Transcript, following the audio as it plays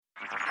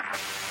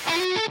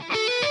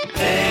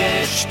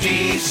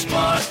HT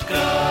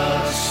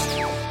Smartcast.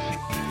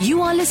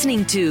 You are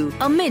listening to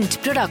a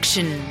Mint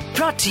production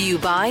brought to you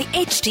by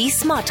HT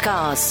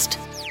Smartcast.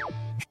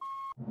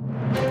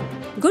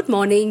 Good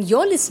morning.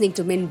 You're listening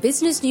to Mint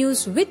Business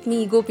News with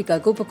me, Gopika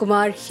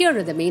Gopakumar. Here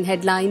are the main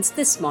headlines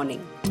this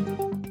morning.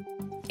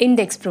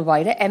 Index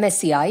provider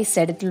MSCI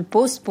said it will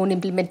postpone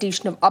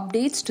implementation of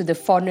updates to the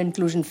foreign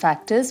inclusion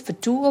factors for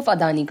two of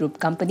Adani Group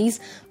companies,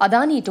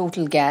 Adani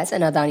Total Gas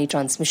and Adani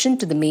Transmission,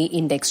 to the May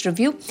index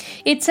review.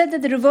 It said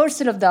that the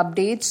reversal of the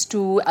updates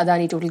to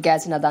Adani Total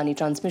Gas and Adani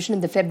Transmission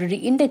in the February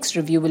index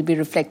review will be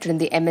reflected in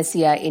the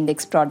MSCI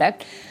index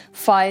product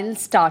file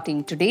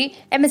starting today.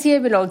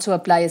 MSCI will also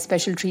apply a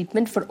special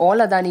treatment for all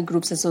Adani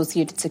Group's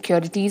associated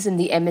securities in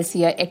the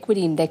MSCI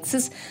equity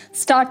indexes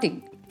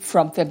starting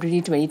from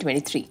February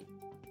 2023.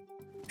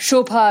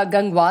 Shobha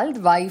Gangwal,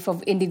 wife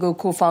of Indigo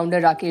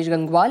co-founder Rakesh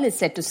Gangwal, is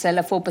set to sell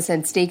a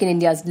 4% stake in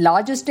India's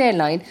largest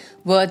airline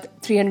worth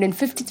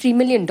 $353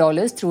 million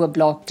through a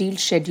block deal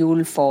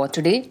scheduled for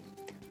today.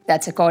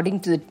 That's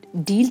according to the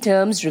deal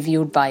terms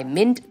reviewed by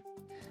Mint.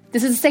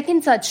 This is the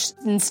second such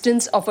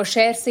instance of a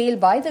share sale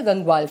by the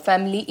Gangwal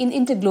family in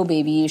Interglobe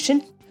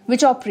Aviation,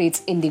 which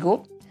operates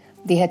Indigo.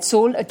 They had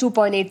sold a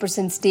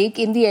 2.8% stake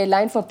in the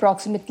airline for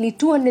approximately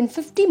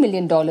 $250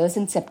 million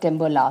in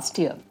September last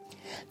year.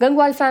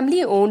 Gangwal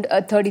family owned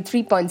a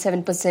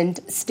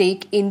 33.7%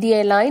 stake in the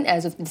airline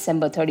as of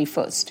December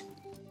 31st.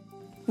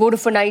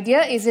 Vodafone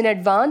Idea is in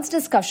advanced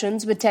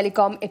discussions with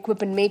telecom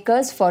equipment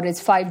makers for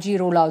its 5G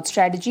rollout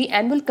strategy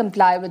and will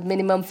comply with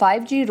minimum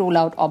 5G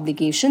rollout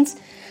obligations.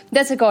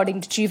 That's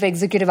according to Chief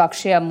Executive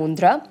Akshaya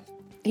Mundra.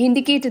 He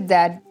indicated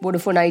that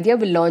Vodafone Idea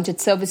will launch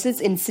its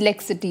services in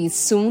select cities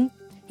soon.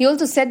 He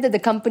also said that the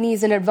company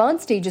is in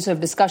advanced stages of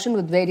discussion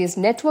with various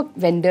network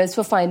vendors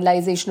for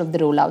finalization of the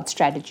rollout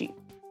strategy.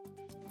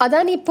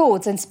 Adani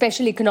Ports and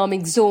Special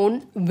Economic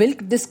Zone will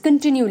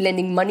discontinue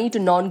lending money to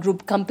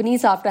non-group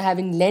companies after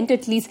having lent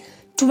at least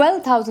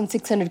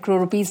 12,600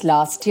 crore rupees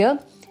last year.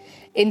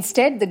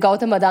 Instead, the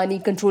Gautam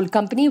Adani controlled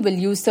company will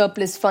use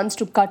surplus funds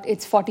to cut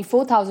its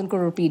 44,000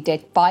 crore rupee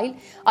debt pile.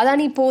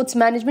 Adani Ports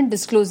Management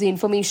disclosed the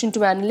information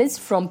to analysts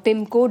from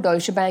PIMCO,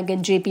 Deutsche Bank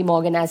and JP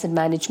Morgan Asset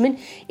Management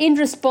in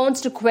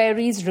response to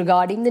queries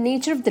regarding the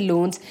nature of the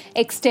loans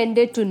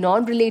extended to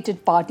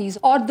non-related parties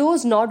or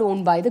those not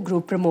owned by the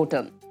group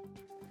promoter.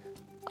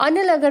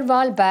 Anil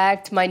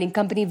Agarwal-backed mining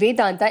company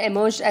Vedanta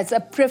emerged as a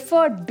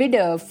preferred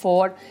bidder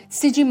for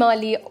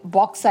Sijimali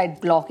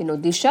bauxite block in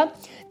Odisha.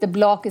 The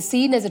block is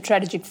seen as a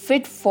strategic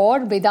fit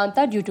for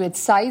Vedanta due to its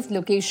size,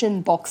 location,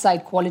 and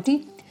bauxite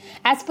quality.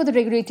 As per the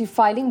regulatory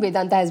filing,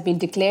 Vedanta has been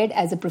declared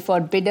as a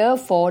preferred bidder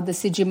for the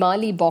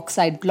Sijimali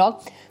bauxite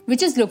block,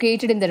 which is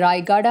located in the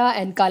Raigada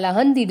and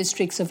Kalahandi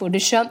districts of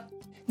Odisha.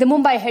 The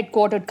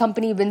Mumbai-headquartered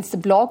company wins the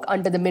block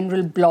under the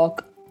mineral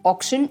block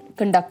auction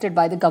conducted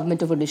by the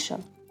government of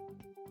Odisha.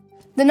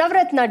 The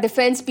Navratna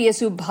Defence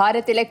PSU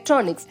Bharat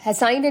Electronics has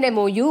signed an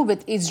MOU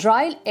with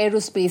Israel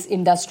Aerospace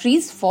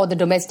Industries for the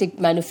domestic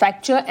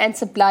manufacture and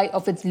supply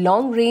of its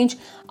long-range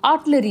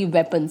artillery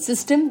weapon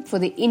system for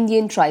the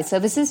Indian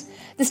Tri-Services.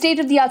 The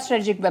state-of-the-art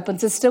strategic weapon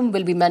system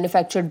will be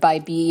manufactured by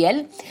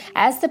BEL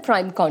as the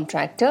prime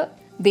contractor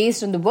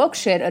based on the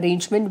work-share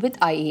arrangement with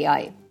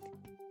IAI.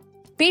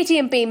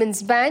 Paytm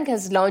Payments Bank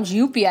has launched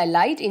UPI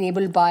Lite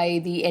enabled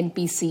by the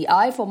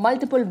NPCI for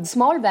multiple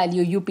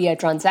small-value UPI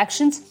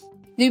transactions.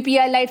 The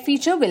UPI Lite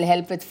feature will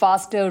help with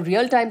faster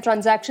real-time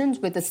transactions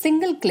with a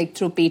single click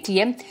through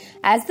Paytm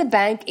as the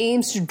bank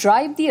aims to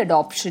drive the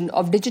adoption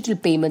of digital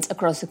payments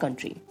across the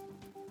country.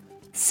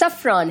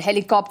 Safran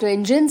Helicopter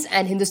Engines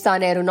and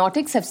Hindustan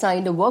Aeronautics have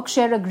signed a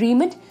work-share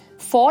agreement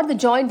for the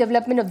joint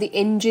development of the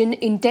engine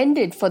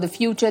intended for the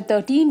future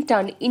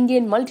 13-ton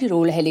Indian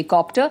multi-role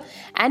helicopter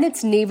and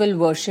its naval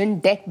version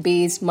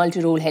deck-based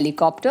multi-role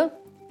helicopter.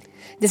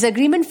 This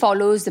agreement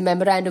follows the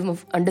Memorandum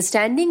of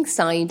Understanding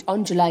signed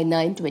on July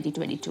 9,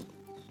 2022.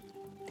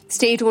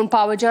 State-owned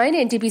power giant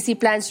NTPC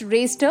plans to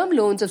raise term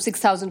loans of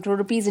 6,000 crore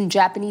rupees in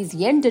Japanese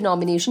yen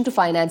denomination to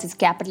finance its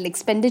capital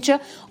expenditure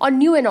on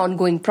new and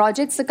ongoing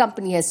projects. The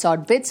company has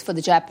sought bids for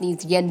the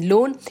Japanese yen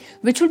loan,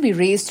 which will be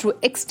raised through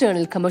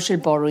external commercial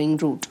borrowing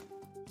route.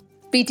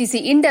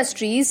 PTC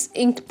Industries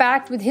inked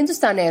pact with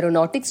Hindustan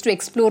Aeronautics to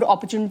explore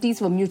opportunities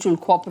for mutual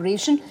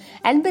cooperation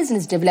and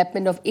business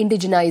development of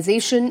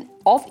indigenization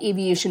of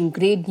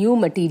aviation-grade new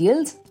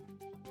materials.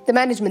 The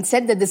management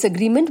said that this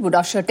agreement would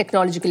usher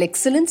technological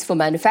excellence for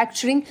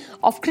manufacturing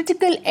of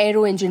critical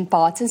aero engine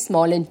parts and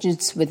small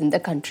engines within the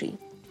country.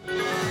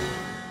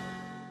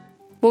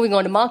 Moving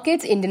on to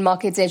markets, Indian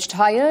markets edged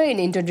higher in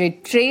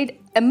intraday trade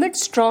amid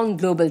strong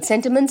global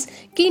sentiments.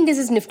 Key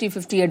indices Nifty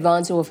 50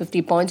 advanced over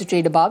 50 points to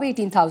trade above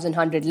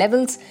 18,100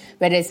 levels,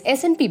 whereas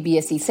S&P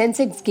BSE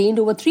Sensex gained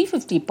over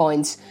 350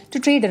 points to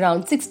trade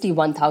around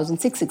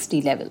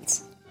 61,660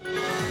 levels.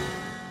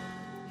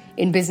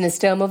 In business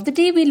term of the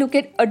day, we look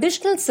at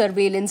Additional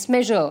Surveillance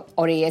Measure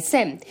or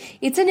ASM.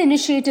 It's an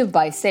initiative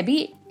by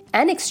SEBI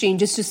and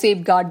exchanges to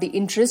safeguard the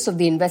interests of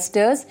the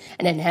investors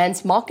and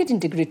enhance market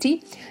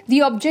integrity.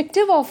 The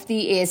objective of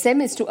the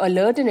ASM is to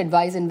alert and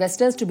advise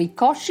investors to be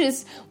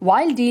cautious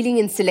while dealing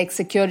in select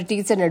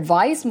securities and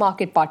advise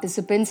market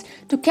participants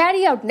to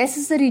carry out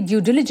necessary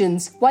due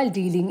diligence while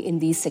dealing in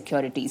these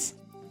securities.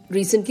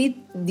 Recently,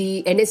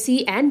 the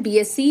NSE and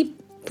BSE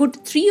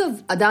put 3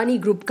 of Adani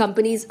Group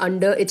companies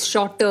under its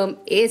short-term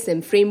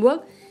ASM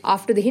framework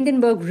after the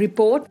Hindenburg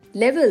report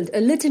leveled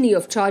a litany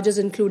of charges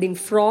including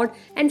fraud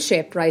and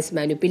share price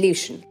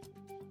manipulation.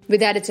 With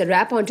that, it's a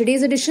wrap on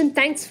today's edition.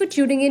 Thanks for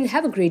tuning in.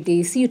 Have a great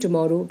day. See you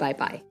tomorrow.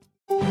 Bye-bye.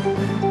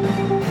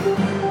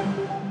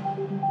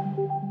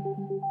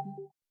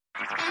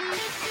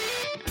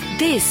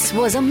 This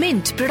was a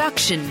Mint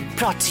production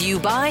brought to you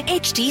by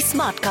HT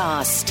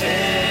Smartcast.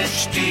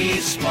 HT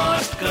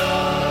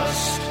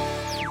Smartcast.